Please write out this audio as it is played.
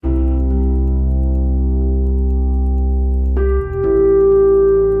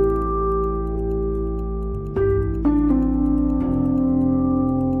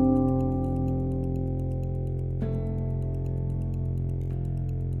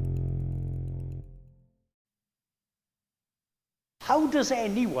How does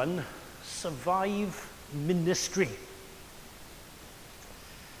anyone survive ministry?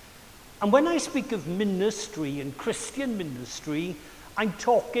 And when I speak of ministry and Christian ministry, I'm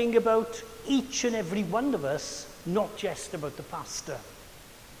talking about each and every one of us, not just about the pastor.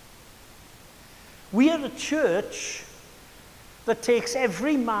 We are a church that takes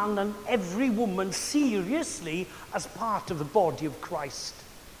every man and every woman seriously as part of the body of Christ.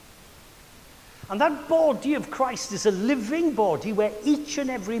 And that body of Christ is a living body where each and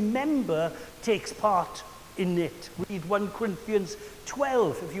every member takes part in it. Read 1 Corinthians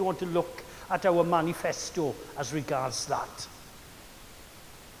 12 if you want to look at our manifesto as regards that.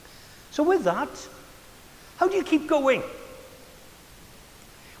 So with that, how do you keep going?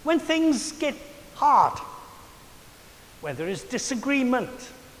 When things get hard, when there is disagreement,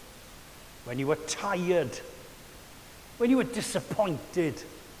 when you are tired, when you are disappointed.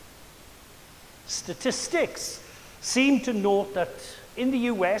 Statistics seem to note that in the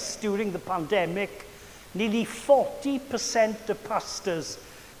US during the pandemic, nearly 40% of pastors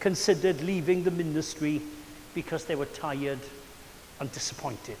considered leaving the ministry because they were tired and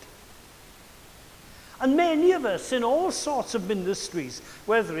disappointed. And many of us in all sorts of ministries,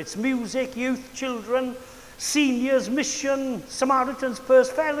 whether it's music, youth, children, seniors, mission, Samaritan's Purse,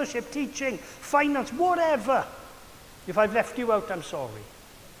 fellowship, teaching, finance, whatever. If I've left you out, I'm sorry.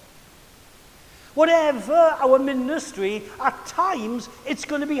 Whatever our ministry, at times it's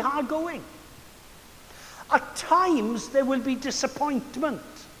going to be hard going. At times there will be disappointment.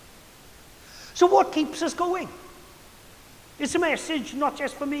 So what keeps us going? It's a message not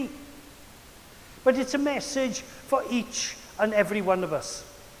just for me, but it's a message for each and every one of us.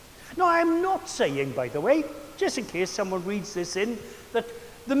 Now, I'm not saying, by the way, just in case someone reads this in, that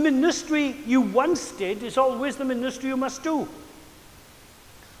the ministry you once did is always the ministry you must do.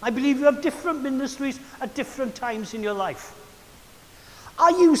 I believe you have different ministries at different times in your life. I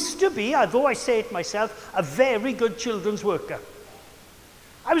used to be, although I say it myself, a very good children's worker.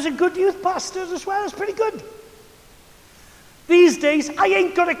 I was a good youth pastor as well. I was pretty good. These days, I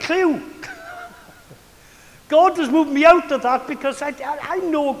ain't got a clue. God has moved me out of that because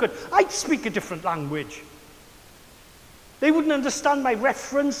I'm no good. I speak a different language. They wouldn't understand my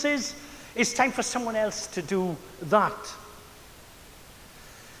references. It's time for someone else to do that.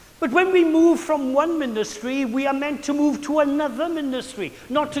 But when we move from one ministry, we are meant to move to another ministry,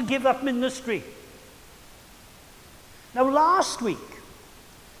 not to give up ministry. Now, last week,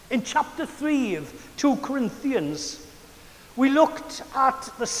 in chapter 3 of 2 Corinthians, we looked at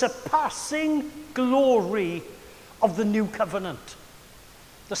the surpassing glory of the new covenant.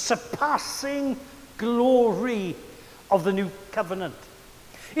 The surpassing glory of the new covenant.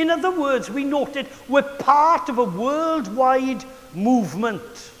 In other words, we noted we're part of a worldwide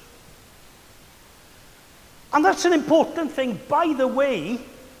movement. And that's an important thing, by the way,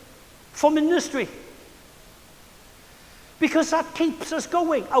 for ministry. Because that keeps us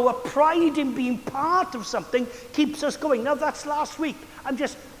going. Our pride in being part of something keeps us going. Now, that's last week. I'm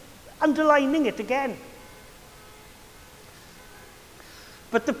just underlining it again.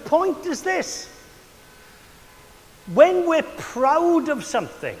 But the point is this. When we're proud of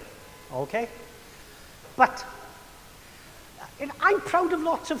something, okay? But I'm proud of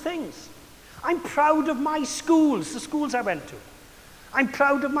lots of things. I'm proud of my schools, the schools I went to. I'm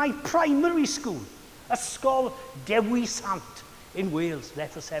proud of my primary school, Ysgol Dewi Sant in Wales, there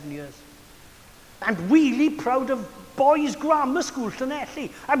for 7 years. I'm really proud of boys' grammar school,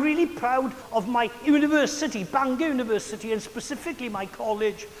 Llanelli. I'm really proud of my university, Bangor University, and specifically my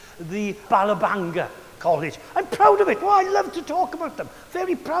college, the Balabanga College. I'm proud of it. Oh, I love to talk about them.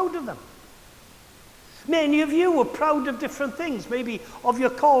 Very proud of them. Many of you are proud of different things, maybe of your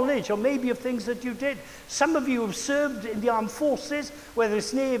college or maybe of things that you did. Some of you have served in the armed forces, whether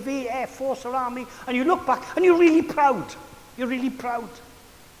it's Navy, Air Force or Army, and you look back and you're really proud. You're really proud.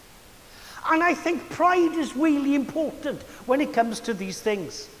 And I think pride is really important when it comes to these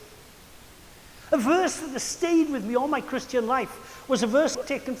things. A verse that has stayed with me all my Christian life was a verse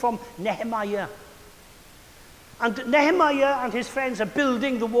taken from Nehemiah. And Nehemiah and his friends are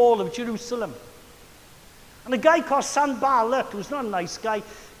building the wall of Jerusalem. And a guy called Sanballat, who's not a nice guy,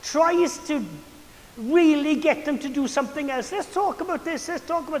 tries to really get them to do something else. Let's talk about this, let's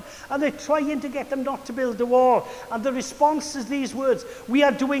talk about... And they're trying to get them not to build the wall. And the response is these words: we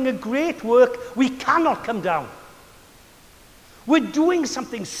are doing a great work, we cannot come down. We're doing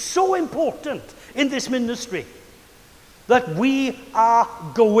something so important in this ministry that we are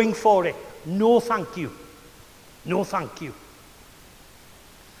going for it. No thank you. No thank you.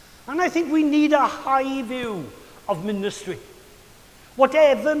 And I think we need a high view of ministry.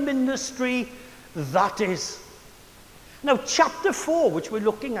 Whatever ministry that is. Now, chapter 4, which we're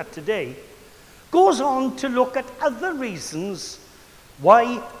looking at today, goes on to look at other reasons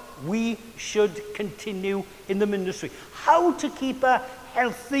why we should continue in the ministry. How to keep a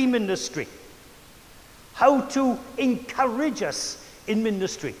healthy ministry. How to encourage us in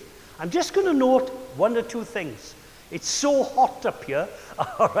ministry. I'm just going to note one or two things. It's so hot up here,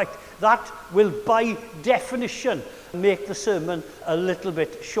 all right, that will by definition make the sermon a little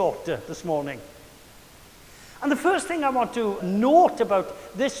bit shorter this morning. And the first thing I want to note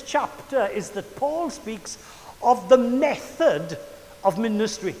about this chapter is that Paul speaks of the method of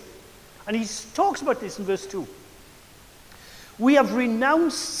ministry. And he talks about this in verse 2. We have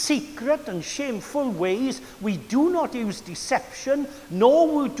renounced secret and shameful ways. We do not use deception,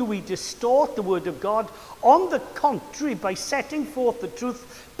 nor do we distort the word of God. On the contrary, by setting forth the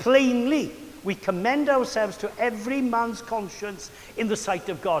truth plainly, we commend ourselves to every man's conscience in the sight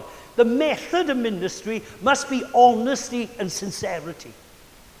of God. The method of ministry must be honesty and sincerity.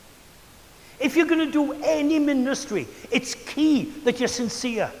 If you're going to do any ministry, it's key that you're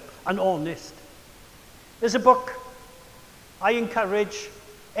sincere and honest. There's a book I encourage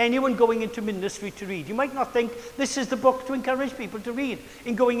anyone going into ministry to read. You might not think this is the book to encourage people to read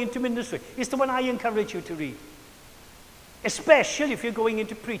in going into ministry. It's the one I encourage you to read, especially if you're going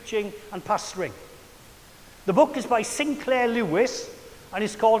into preaching and pastoring. The book is by Sinclair Lewis, and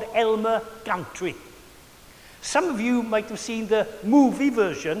it's called Elmer Gantry. Some of you might have seen the movie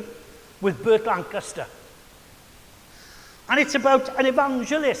version with Burt Lancaster. And it's about an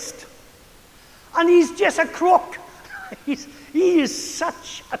evangelist. And he's just a crook. He is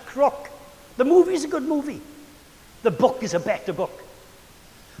such a crook. The movie is a good movie. The book is a better book.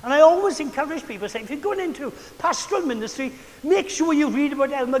 And I always encourage people, say, if you're going into pastoral ministry, make sure you read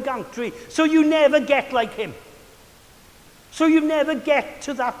about Elmer Gantry so you never get like him. So you never get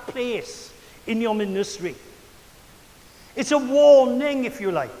to that place in your ministry. It's a warning, if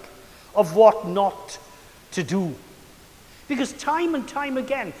you like, of what not to do. Because time and time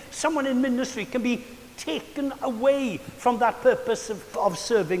again, someone in ministry can be taken away from that purpose of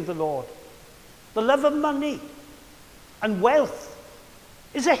serving the Lord. The love of money and wealth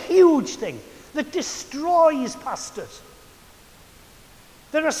is a huge thing that destroys pastors.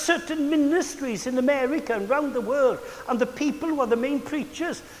 There are certain ministries in America and around the world, and the people who are the main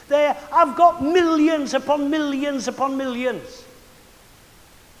preachers there have got millions upon millions upon millions.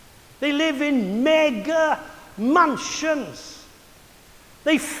 They live in mega mansions.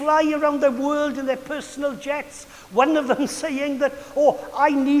 They fly around the world in their personal jets. One of them saying that, oh,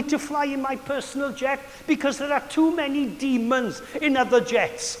 I need to fly in my personal jet because there are too many demons in other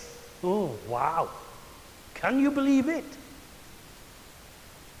jets. Oh, wow. Can you believe it?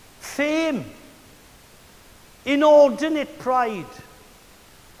 Fame, inordinate pride,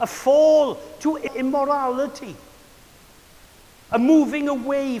 a fall to immorality, a moving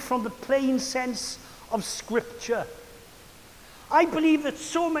away from the plain sense of Scripture. I believe that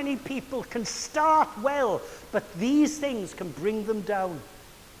so many people can start well, but these things can bring them down.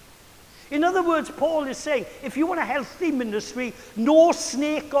 In other words, Paul is saying, if you want a healthy ministry, no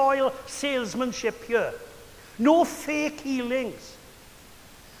snake oil salesmanship here. No fake healings.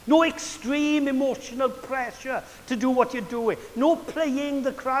 No extreme emotional pressure to do what you're doing. No playing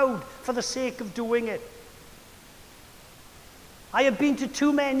the crowd for the sake of doing it. I have been to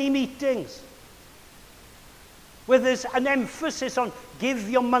too many meetings where there's an emphasis on give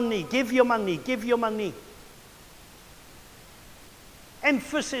your money, give your money, give your money.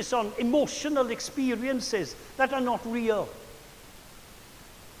 Emphasis on emotional experiences that are not real.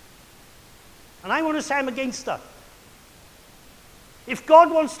 And I want to say I'm against that. If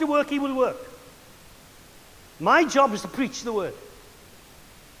God wants to work, he will work. My job is to preach the word.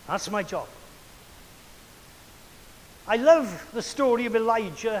 That's my job. I love the story of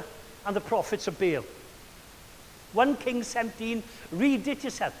Elijah and the prophets of Baal. 1 Kings 17, read it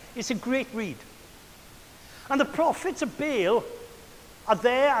yourself. It's a great read. And the prophets of Baal are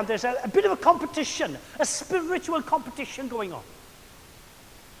there, and there's a bit of a competition, a spiritual competition going on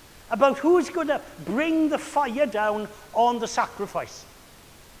about who's going to bring the fire down on the sacrifice.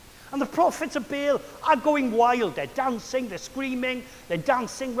 And the prophets of Baal are going wild. They're dancing, they're screaming, they're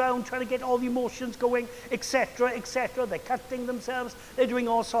dancing around, trying to get all the emotions going, etc., etc. They're cutting themselves, they're doing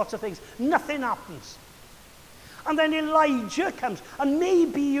all sorts of things. Nothing happens. And then Elijah comes, and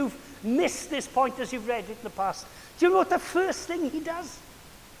maybe you've missed this point as you've read it in the past. Do you know what the first thing he does?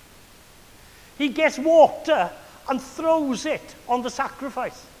 He gets water and throws it on the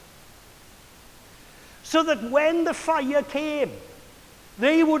sacrifice. So that when the fire came,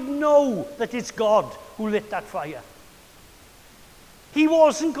 they would know that it's God who lit that fire. He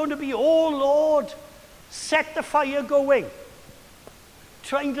wasn't going to be, oh Lord, set the fire going,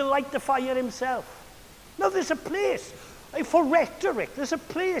 trying to light the fire himself. No, there's a place for rhetoric. There's a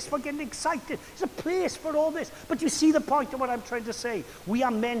place for getting excited. There's a place for all this. But you see the point of what I'm trying to say. We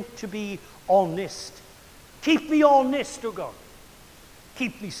are meant to be honest. Keep me honest, O God.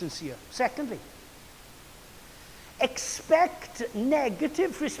 Keep me sincere. Secondly, expect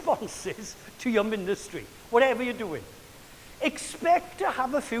negative responses to your ministry, whatever you're doing. Expect to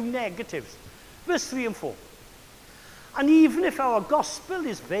have a few negatives. Verse 3 and 4. And even if our gospel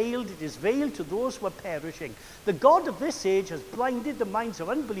is veiled, it is veiled to those who are perishing. The God of this age has blinded the minds of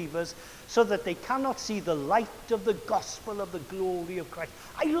unbelievers so that they cannot see the light of the gospel of the glory of Christ.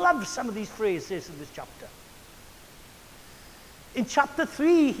 I love some of these phrases in this chapter. In chapter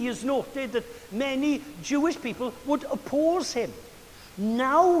 3, he has noted that many Jewish people would oppose him.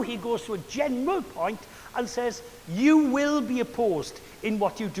 Now he goes to a general point and says, you will be opposed in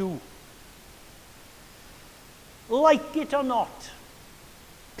what you do. Like it or not,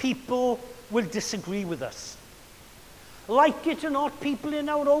 people will disagree with us. Like it or not, people in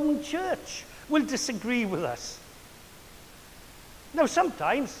our own church will disagree with us. Now,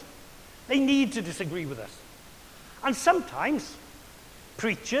 sometimes they need to disagree with us. And sometimes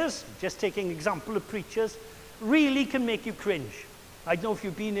preachers, just taking an example of preachers, really can make you cringe. I don't know if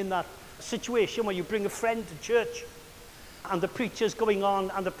you've been in that situation where you bring a friend to church and the preacher's going on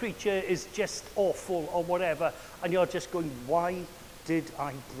and the preacher is just awful or whatever, and you're just going, why did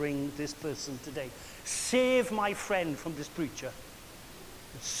I bring this person today? Save my friend from this preacher.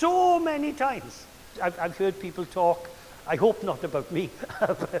 So many times I've heard people talk, I hope not about me,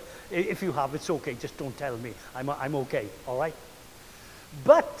 but if you have, it's okay, just don't tell me. I'm okay, all right?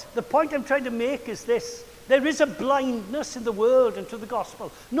 But the point I'm trying to make is this. There is a blindness in the world and to the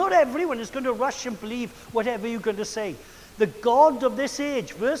gospel. Not everyone is going to rush and believe whatever you're going to say. The God of this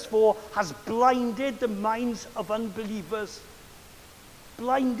age, verse 4, has blinded the minds of unbelievers.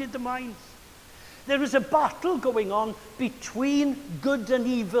 Blinded the minds. There is a battle going on between good and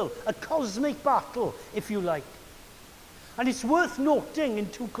evil, a cosmic battle, if you like. And it's worth noting in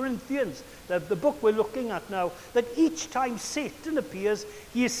 2 Corinthians, the book we're looking at now, that each time Satan appears,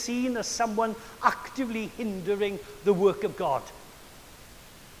 he is seen as someone actively hindering the work of God.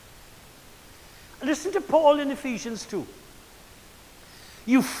 Listen to Paul in Ephesians 2.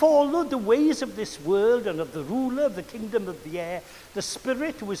 You followed the ways of this world and of the ruler of the kingdom of the air, the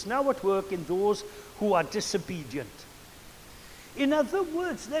spirit who is now at work in those who are disobedient. In other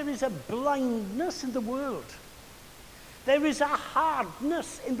words, there is a blindness in the world. There is a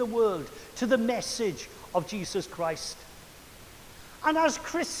hardness in the world to the message of Jesus Christ. And as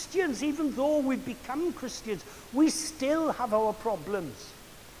Christians, even though we've become Christians, we still have our problems.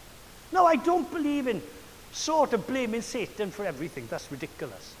 Now, I don't believe in sort of blaming Satan for everything. That's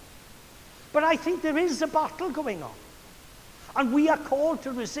ridiculous. But I think there is a battle going on. And we are called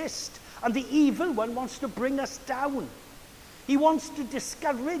to resist. And the evil one wants to bring us down. He wants to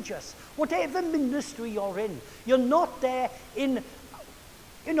discourage us. Whatever ministry you're in, you're not there in,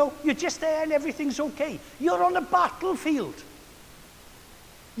 you're just there and everything's okay. You're on a battlefield.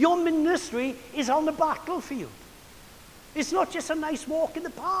 Your ministry is on the battlefield. It's not just a nice walk in the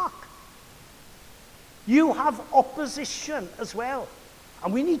park. You have opposition as well.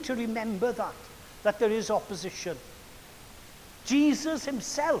 And we need to remember that there is opposition. Jesus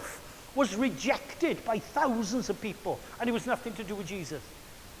himself was rejected by thousands of people, and it was nothing to do with Jesus.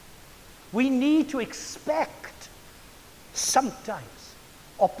 We need to expect sometimes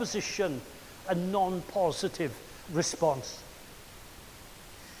opposition and non-positive response.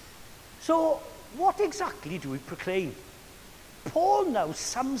 So, what exactly do we proclaim? Paul now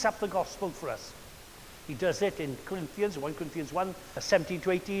sums up the gospel for us. He does it in Corinthians, 1 Corinthians 1, 17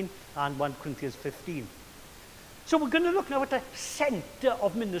 to 18, and 1 Corinthians 15. So we're going to look now at the center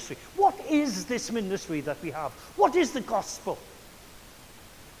of ministry. What is this ministry that we have? What is the gospel?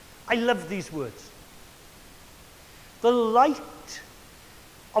 I love these words. The light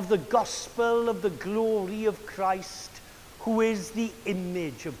of the gospel of the glory of Christ, who is the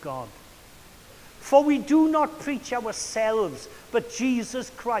image of God. For we do not preach ourselves, but Jesus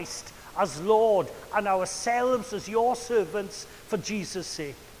Christ as Lord, and ourselves as your servants for Jesus'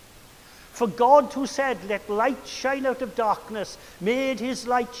 sake. For God, who said, let light shine out of darkness, made his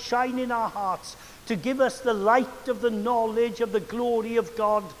light shine in our hearts to give us the light of the knowledge of the glory of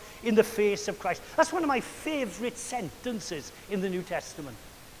God in the face of Christ. That's one of my favorite sentences in the New Testament,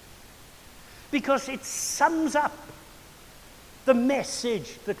 because it sums up the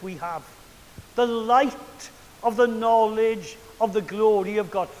message that we have. The light of the knowledge of the glory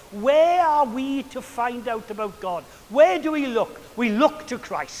of God. Where are we to find out about God? Where do we look? We look to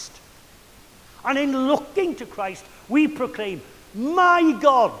Christ. And in looking to Christ, we proclaim, my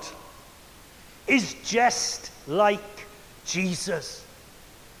God is just like Jesus.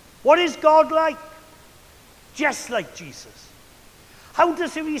 What is God like? Just like Jesus. How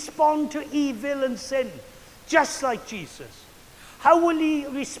does he respond to evil and sin? Just like Jesus. How will he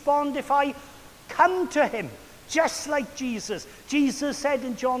respond if I come to him? Just like Jesus. Jesus said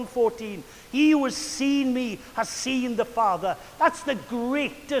in John 14, he who has seen me has seen the Father. That's the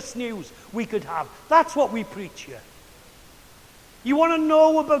greatest news we could have. That's what we preach here. You want to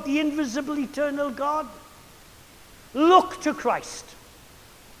know about the invisible, eternal God? Look to Christ.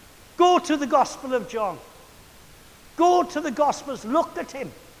 Go to the Gospel of John. Go to the Gospels. Look at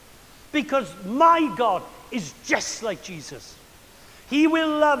him. Because my God is just like Jesus. He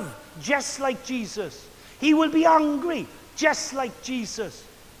will love just like Jesus. He will be angry just like Jesus.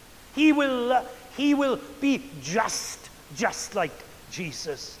 He will be just like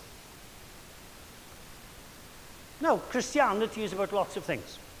Jesus. Now, Christianity is about lots of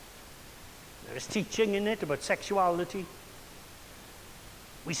things. There is teaching in it about sexuality.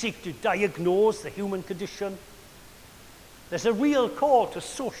 We seek to diagnose the human condition. There's a real call to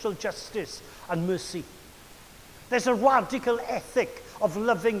social justice and mercy. There's a radical ethic of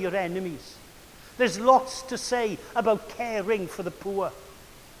loving your enemies. There's lots to say about caring for the poor,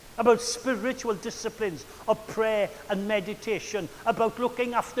 about spiritual disciplines of prayer and meditation, about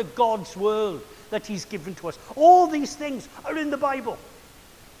looking after God's world that he's given to us. All these things are in the Bible.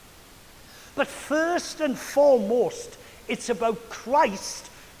 But first and foremost, it's about Christ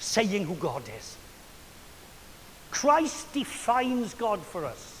saying who God is. Christ defines God for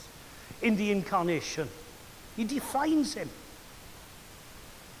us in the incarnation. He defines him.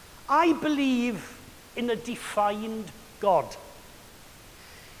 I believe in a defined God.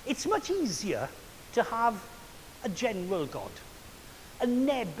 It's much easier to have a general God, a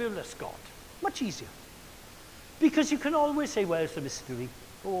nebulous God. Much easier. Because you can always say, well, it's a mystery.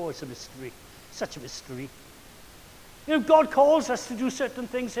 Oh, it's a mystery. Such a mystery. You know, God calls us to do certain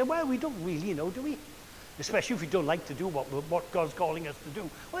things. Say, well, we don't really know, do we? Especially if we don't like to do what God's calling us to do.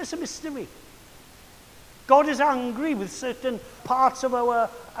 Well, it's a mystery. God is angry with certain parts of our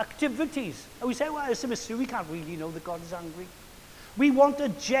activities. And we say, well, it's a mystery. We can't really know that God is angry. We want a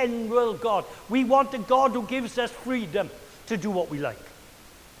general God. We want a God who gives us freedom to do what we like.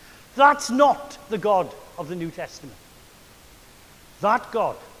 That's not the God of the New Testament. That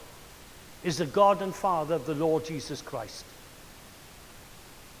God is the God and Father of the Lord Jesus Christ.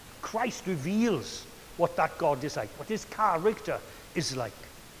 Christ reveals what that God is like, what his character is like.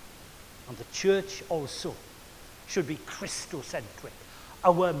 And the church also should be Christocentric.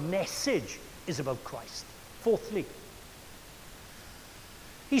 Our message is about Christ. Fourthly,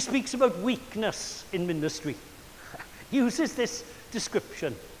 he speaks about weakness in ministry. He uses this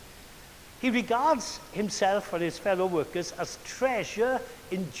description. He regards himself and his fellow workers as treasure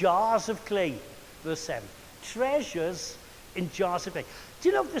in jars of clay. Verse 7. Treasures in jars of clay. Do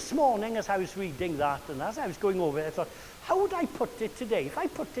you know, this morning as I was reading that and as I was going over it, I thought, how would I put it today? If I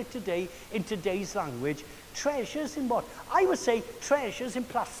put it today in today's language, treasures in what? I would say treasures in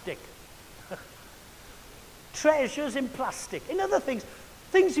plastic. Treasures in plastic. In other things,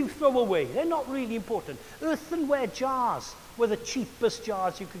 things you throw away, they're not really important. Earthenware jars were the cheapest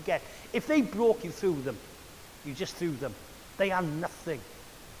jars you could get. If they broke, you threw them. You just threw them. They are nothing.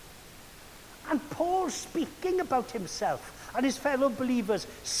 And Paul, speaking about himself and his fellow believers,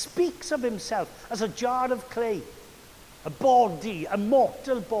 speaks of himself as a jar of clay, a body, a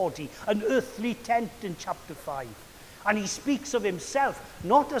mortal body, an earthly tent in chapter 5. And he speaks of himself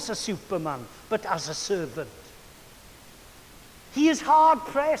not as a superman, but as a servant. He is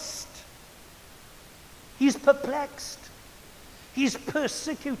hard-pressed. He is perplexed. He is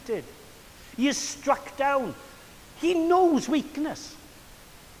persecuted. He is struck down. He knows weakness.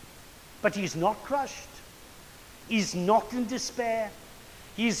 But he is not crushed. He is not in despair.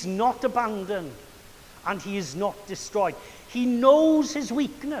 He is not abandoned. And he is not destroyed. He knows his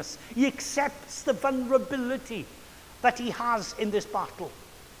weakness. He accepts the vulnerability that he has in this battle.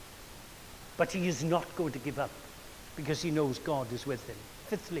 But he is not going to give up because he knows God is with him.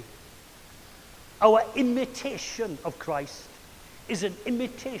 Fifthly, our imitation of Christ is an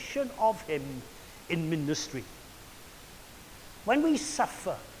imitation of him in ministry. When we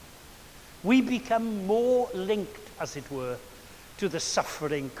suffer, we become more linked, as it were, to the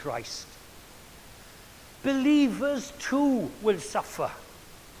suffering Christ. Believers too will suffer,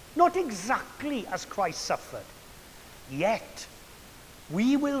 not exactly as Christ suffered, yet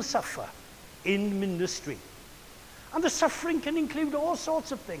we will suffer in ministry. And the suffering can include all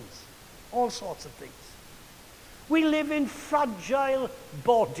sorts of things, all sorts of things. We live in fragile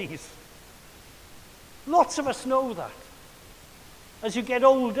bodies. Lots of us know that. As you get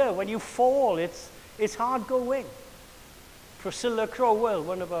older, when you fall, it's hard going. Priscilla Crowell,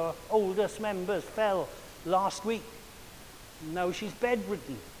 one of our oldest members, fell last week. Now she's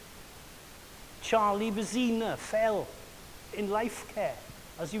bedridden. Charlie Vizina fell in life care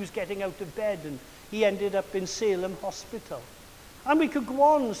as he was getting out of bed, and he ended up in Salem Hospital. And we could go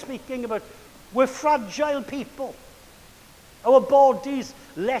on speaking about we're fragile people. Our bodies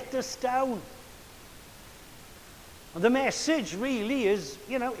let us down. And the message really is,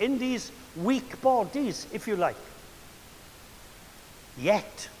 in these weak bodies, if you like.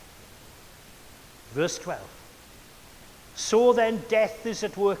 Yet, verse 12, so then death is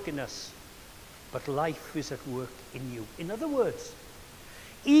at work in us, but life is at work in you. In other words,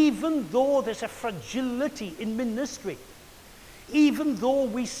 even though there's a fragility in ministry, even though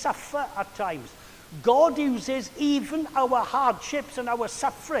we suffer at times, God uses even our hardships and our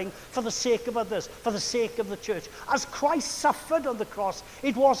suffering for the sake of others, for the sake of the church. As Christ suffered on the cross,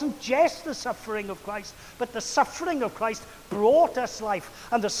 it wasn't just the suffering of Christ, but the suffering of Christ brought us life.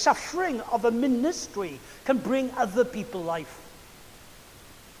 And the suffering of a ministry can bring other people life.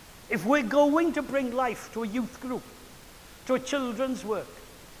 If we're going to bring life to a youth group, to a children's work,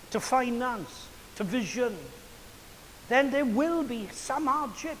 to finance, to vision, then there will be some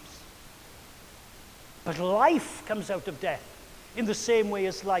hardships. But life comes out of death in the same way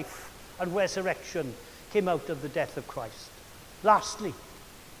as life and resurrection came out of the death of Christ. Lastly,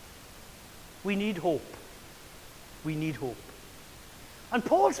 we need hope. We need hope. And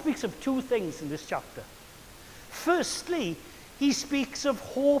Paul speaks of two things in this chapter. Firstly, he speaks of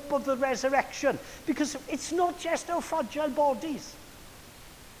hope of the resurrection, because it's not just our fragile bodies.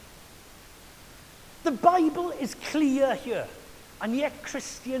 The Bible is clear here, and yet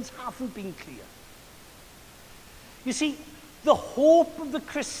Christians haven't been clear. You see, the hope of the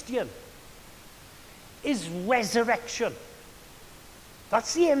Christian is resurrection.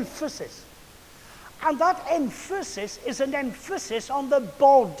 That's the emphasis. And that emphasis is an emphasis on the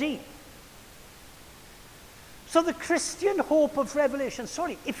body. So the Christian hope of revelation,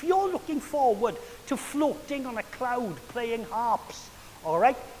 if you're looking forward to floating on a cloud playing harps, all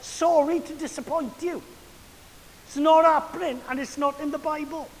right, sorry to disappoint you. It's not happening, and it's not in the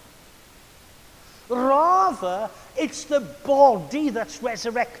Bible. Rather, it's the body that's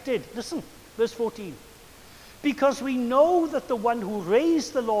resurrected. Listen, verse 14. Because we know that the one who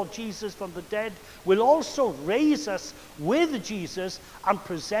raised the Lord Jesus from the dead will also raise us with Jesus and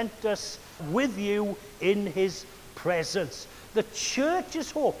present us with you in his presence. The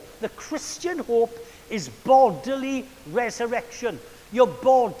church's hope, the Christian hope, is bodily resurrection. Your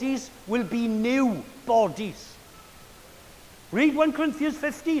bodies will be new bodies. Read 1 Corinthians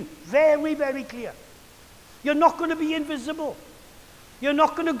 15. Very, very clear. You're not going to be invisible. You're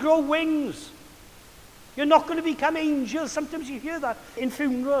not going to grow wings. You're not going to become angels. Sometimes you hear that in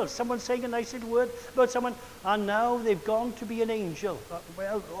funerals. Someone saying a nice little word about someone, and now they've gone to be an angel.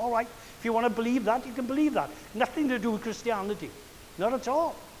 Well, all right. If you want to believe that, you can believe that. Nothing to do with Christianity. Not at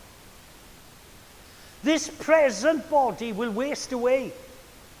all. This present body will waste away.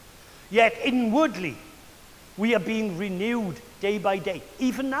 Yet inwardly, we are being renewed day by day.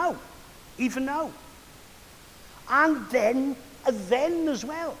 Even now. Even now. And then as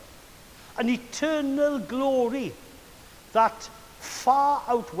well, an eternal glory that far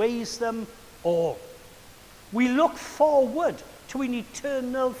outweighs them all. We look forward to an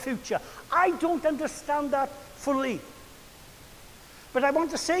eternal future. I don't understand that fully. But I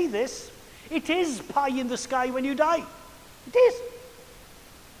want to say this. It is pie in the sky when you die. It is.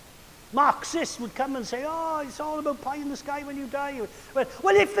 Marxists would come and say, oh, it's all about pie in the sky when you die.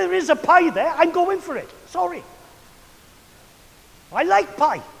 Well, if there is a pie there, I'm going for it. Sorry. I like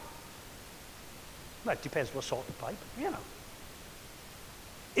pie. Well, it depends what sort of pie, but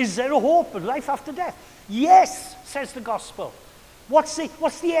Is there a hope of life after death? Yes, says the gospel. What's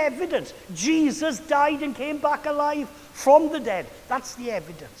the evidence? Jesus died and came back alive from the dead. That's the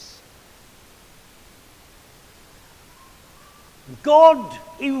evidence. God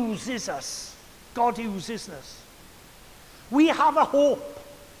uses us. God uses us. We have a hope.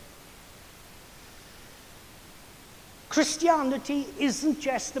 Christianity isn't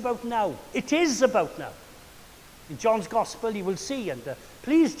just about now. It is about now. In John's Gospel, you will see, and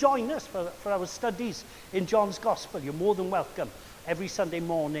please join us for our studies in John's Gospel. You're more than welcome every Sunday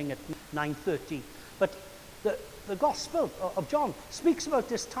morning at 9:30. But the Gospel of John speaks about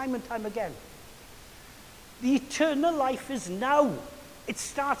this time and time again. The eternal life is now. It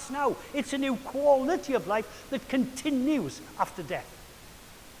starts now. It's a new quality of life that continues after death.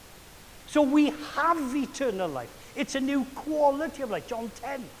 So we have eternal life. It's a new quality of life. John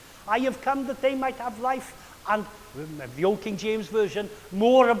 10. I have come that they might have life, and remember the old King James Version,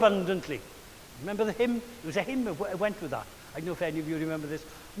 more abundantly. Remember the hymn? There was a hymn that went with that. I don't know if any of you remember this.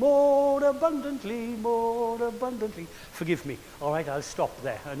 More abundantly, more abundantly. Forgive me. All right, I'll stop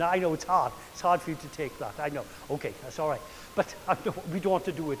there. And I know it's hard. It's hard for you to take that. I know. Okay, that's all right. But we don't want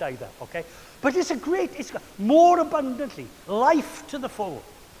to do it either, okay? But it's more abundantly. Life to the full.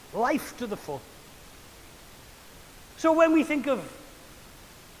 Life to the full. So when we think of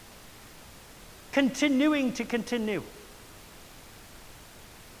continuing to continue,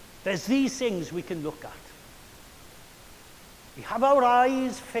 there's these things we can look at. We have our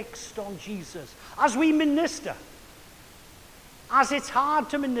eyes fixed on Jesus. As we minister, as it's hard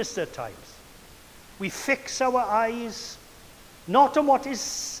to minister at times, we fix our eyes not on what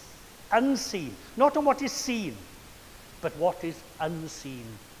is unseen, not on what is seen, but what is unseen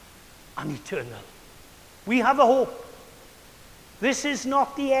and eternal. We have a hope. This is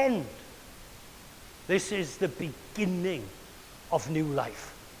not the end. This is the beginning of new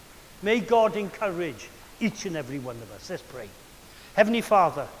life. May God encourage each and every one of us. Let's pray. Heavenly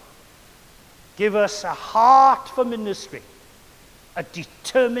Father, give us a heart for ministry, a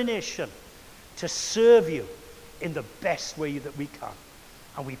determination to serve you in the best way that we can.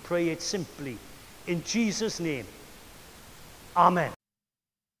 And we pray it simply in Jesus' name. Amen.